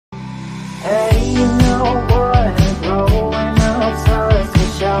know what growing up starts to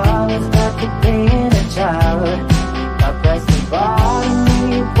show. It's back to being a child. I press the bottom,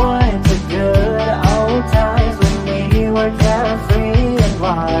 we point to good old times when we were carefree and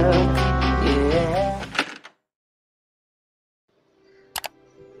wild. Yeah.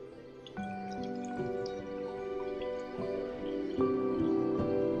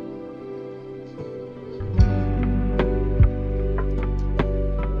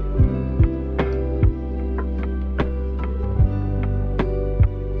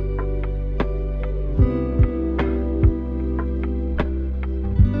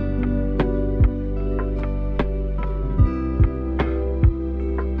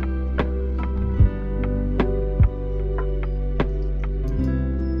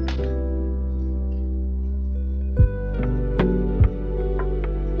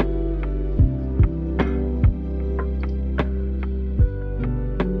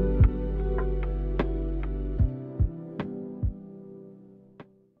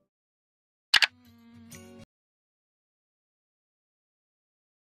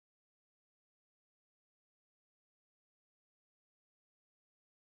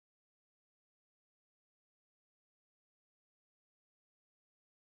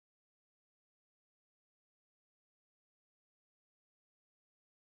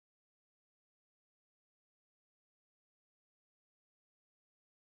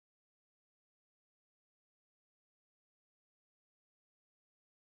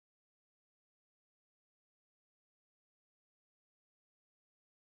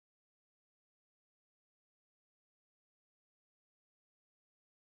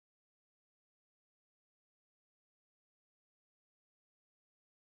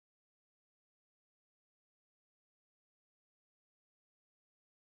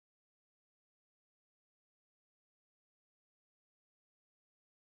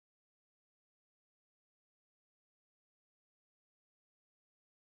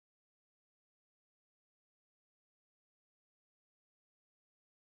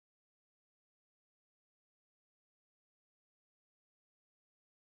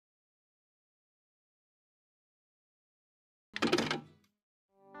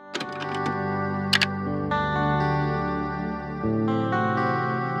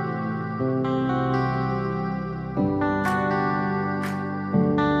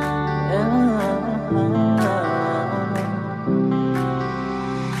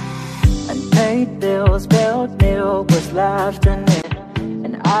 Unpaid bills, spilled milk was left in it,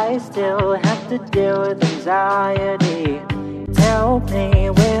 and I still have to deal with anxiety. Tell me,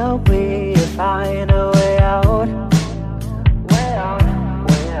 will we find a way out? Way out,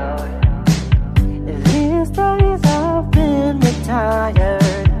 way out. These days I've been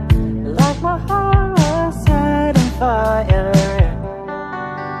retired, like my heart was set on fire.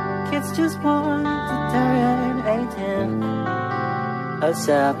 Kids just want to turn 18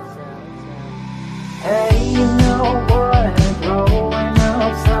 ASAP. Hey, you know what growing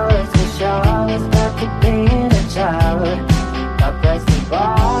up starts to show. It's back to being a child. I press the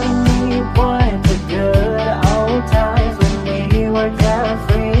bottom, we point to good old times when we were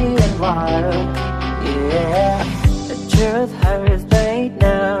carefree and wild. Yeah, the truth hurts, they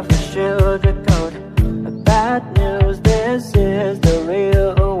never sugarcoat. Bad news, this is the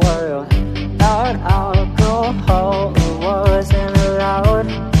real world. Thought alcohol wasn't allowed.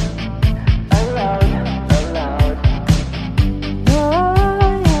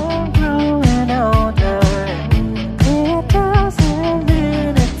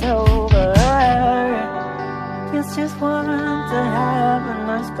 Just want to have a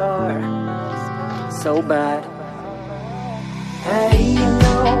nice car, so bad. Hey, you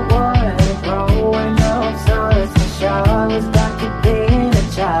know what growing up starts to show. It's back to being a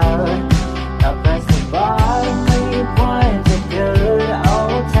child. I press the bottom, we point to good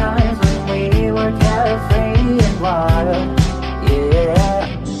old times when we were carefree and wild. Yeah,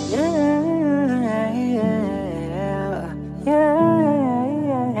 yeah, yeah,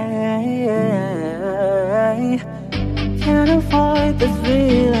 yeah. Can't avoid this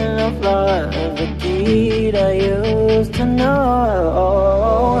feeling of love, the kid I used to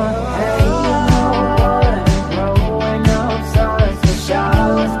know.